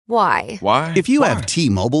Why? Why? If you have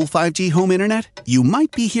T-Mobile 5G home internet, you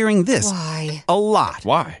might be hearing this Why? a lot.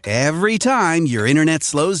 Why? Every time your internet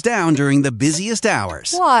slows down during the busiest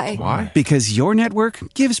hours. Why? Why? Because your network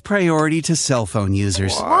gives priority to cell phone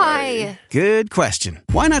users. Why? Good question.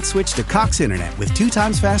 Why not switch to Cox Internet with 2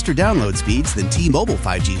 times faster download speeds than T-Mobile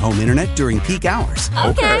 5G home internet during peak hours?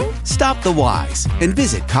 Okay. Stop the whys and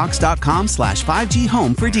visit cox.com/5G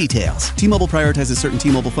home for details. T-Mobile prioritizes certain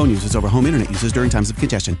T-Mobile phone users over home internet users during times of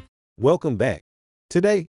congestion. Welcome back.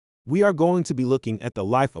 Today, we are going to be looking at the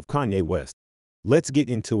life of Kanye West. Let's get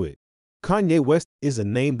into it. Kanye West is a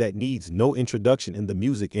name that needs no introduction in the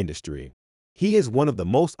music industry. He is one of the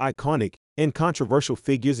most iconic and controversial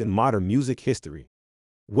figures in modern music history.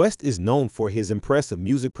 West is known for his impressive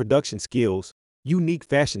music production skills, unique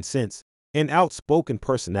fashion sense, and outspoken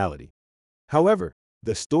personality. However,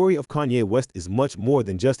 the story of Kanye West is much more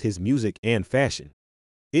than just his music and fashion.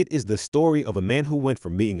 It is the story of a man who went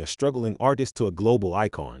from being a struggling artist to a global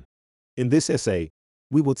icon. In this essay,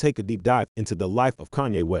 we will take a deep dive into the life of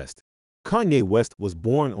Kanye West. Kanye West was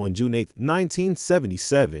born on June 8,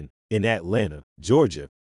 1977, in Atlanta, Georgia.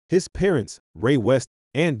 His parents, Ray West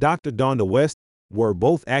and Dr. Donda West, were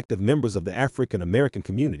both active members of the African American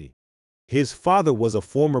community. His father was a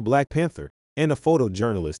former Black Panther and a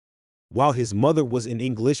photojournalist, while his mother was an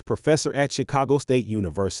English professor at Chicago State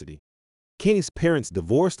University. Kanye's parents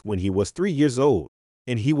divorced when he was 3 years old,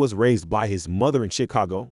 and he was raised by his mother in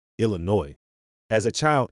Chicago, Illinois. As a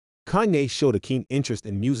child, Kanye showed a keen interest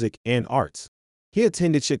in music and arts. He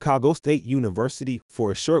attended Chicago State University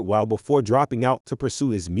for a short while before dropping out to pursue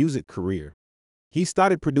his music career. He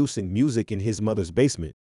started producing music in his mother's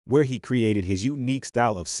basement, where he created his unique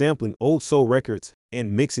style of sampling old soul records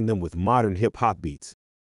and mixing them with modern hip-hop beats.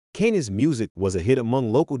 Kanye's music was a hit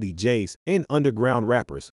among local DJs and underground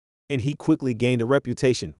rappers, and he quickly gained a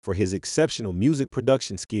reputation for his exceptional music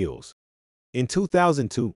production skills. In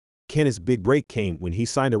 2002, Kanye's big break came when he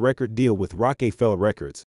signed a record deal with Rockefeller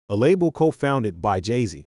Records, a label co-founded by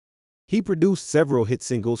Jay-Z. He produced several hit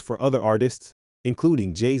singles for other artists,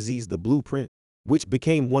 including Jay-Z's The Blueprint, which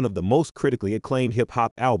became one of the most critically acclaimed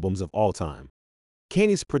hip-hop albums of all time.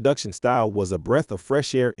 Kanye's production style was a breath of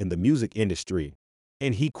fresh air in the music industry,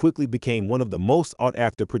 and he quickly became one of the most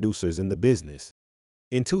sought-after producers in the business.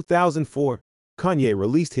 In 2004, Kanye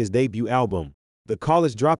released his debut album, The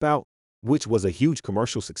College Dropout, which was a huge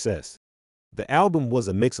commercial success. The album was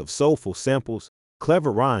a mix of soulful samples,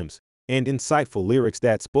 clever rhymes, and insightful lyrics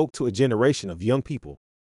that spoke to a generation of young people.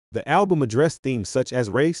 The album addressed themes such as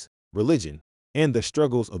race, religion, and the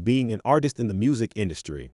struggles of being an artist in the music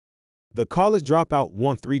industry. The College Dropout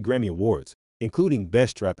won 3 Grammy Awards, including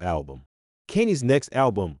Best Rap Album. Kanye's next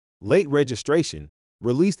album, Late Registration,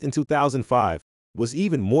 released in 2005, was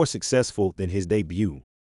even more successful than his debut.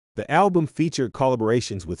 The album featured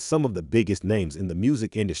collaborations with some of the biggest names in the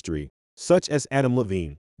music industry, such as Adam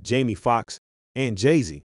Levine, Jamie Foxx, and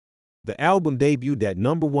Jay-Z. The album debuted at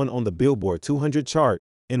 #1 on the Billboard 200 chart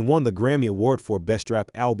and won the Grammy Award for Best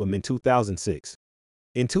Rap Album in 2006.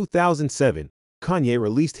 In 2007, Kanye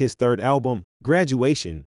released his third album,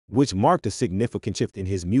 Graduation, which marked a significant shift in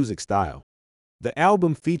his music style. The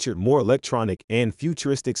album featured more electronic and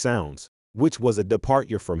futuristic sounds, which was a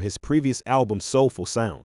departure from his previous album's soulful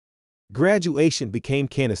sound. Graduation became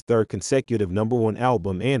Kanye's third consecutive #1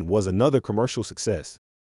 album and was another commercial success.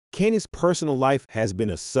 Kanye's personal life has been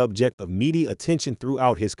a subject of media attention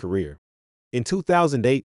throughout his career. In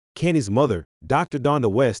 2008, Kanye's mother, Dr. Donda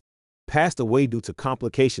West, passed away due to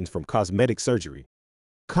complications from cosmetic surgery.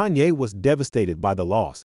 Kanye was devastated by the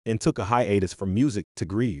loss and took a hiatus from music to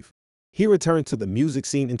grieve. He returned to the music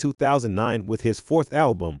scene in 2009 with his fourth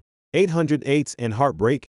album, 808s and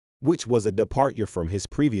Heartbreak, which was a departure from his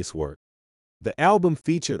previous work. The album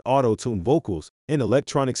featured auto-tune vocals and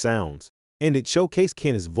electronic sounds, and it showcased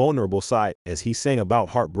Kanye's vulnerable side as he sang about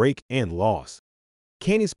heartbreak and loss.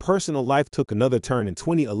 Kanye's personal life took another turn in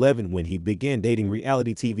 2011 when he began dating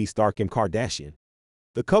reality TV star Kim Kardashian.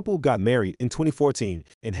 The couple got married in 2014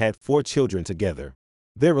 and had 4 children together.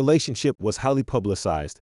 Their relationship was highly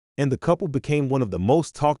publicized, and the couple became one of the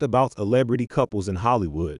most talked about celebrity couples in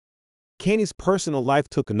Hollywood. Kanye's personal life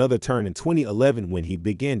took another turn in 2011 when he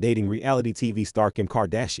began dating reality TV star Kim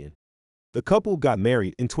Kardashian. The couple got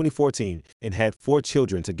married in 2014 and had 4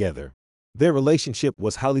 children together. Their relationship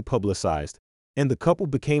was highly publicized, and the couple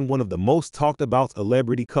became one of the most talked about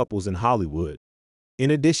celebrity couples in Hollywood.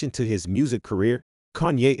 In addition to his music career,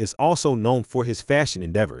 Kanye is also known for his fashion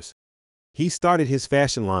endeavors. He started his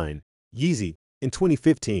fashion line, Yeezy, in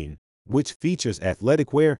 2015, which features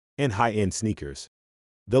athletic wear and high-end sneakers.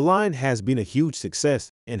 The line has been a huge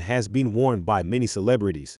success and has been worn by many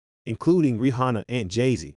celebrities, including Rihanna and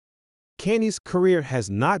Jay-Z. Kanye's career has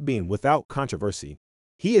not been without controversy.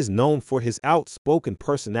 He is known for his outspoken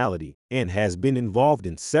personality and has been involved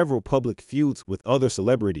in several public feuds with other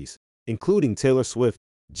celebrities, including Taylor Swift,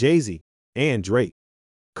 Jay-Z, and Drake.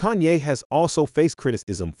 Kanye has also faced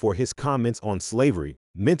criticism for his comments on slavery,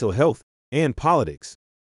 mental health, and politics.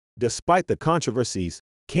 Despite the controversies,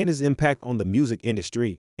 Kanye's impact on the music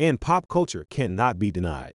industry and pop culture cannot be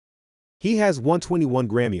denied. He has won 21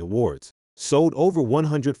 Grammy Awards, sold over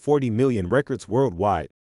 140 million records worldwide,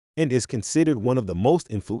 and is considered one of the most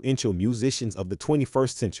influential musicians of the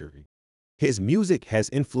 21st century. His music has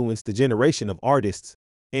influenced a generation of artists,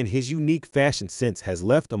 and his unique fashion sense has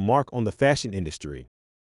left a mark on the fashion industry.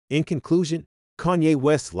 In conclusion, Kanye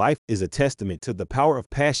West's life is a testament to the power of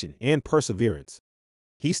passion and perseverance.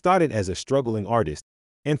 He started as a struggling artist,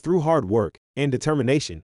 and through hard work and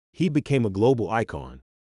determination, he became a global icon.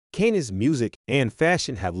 Kanye's music and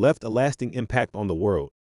fashion have left a lasting impact on the world,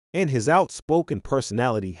 and his outspoken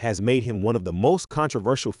personality has made him one of the most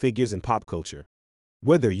controversial figures in pop culture.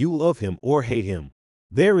 Whether you love him or hate him,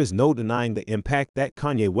 there is no denying the impact that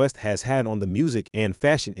Kanye West has had on the music and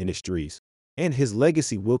fashion industries, and his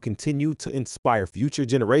legacy will continue to inspire future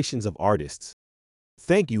generations of artists.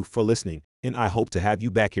 Thank you for listening, and I hope to have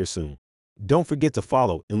you back here soon. Don't forget to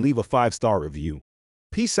follow and leave a 5-star review.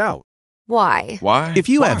 Peace out. Why? Why? If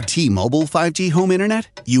you have T-Mobile 5G home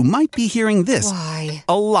internet, you might be hearing this Why?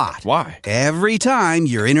 a lot. Why? Every time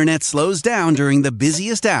your internet slows down during the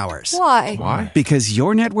busiest hours. Why? Why? Because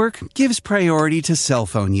your network gives priority to cell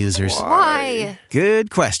phone users. Why?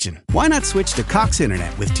 Good question. Why not switch to Cox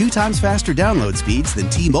Internet with 2 times faster download speeds than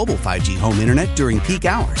T-Mobile 5G home internet during peak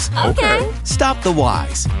hours? Okay. Stop the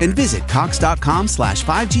whys and visit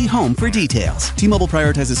cox.com/5G home for details. T-Mobile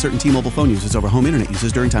prioritizes certain T-Mobile phone users over home internet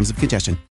users during times of congestion.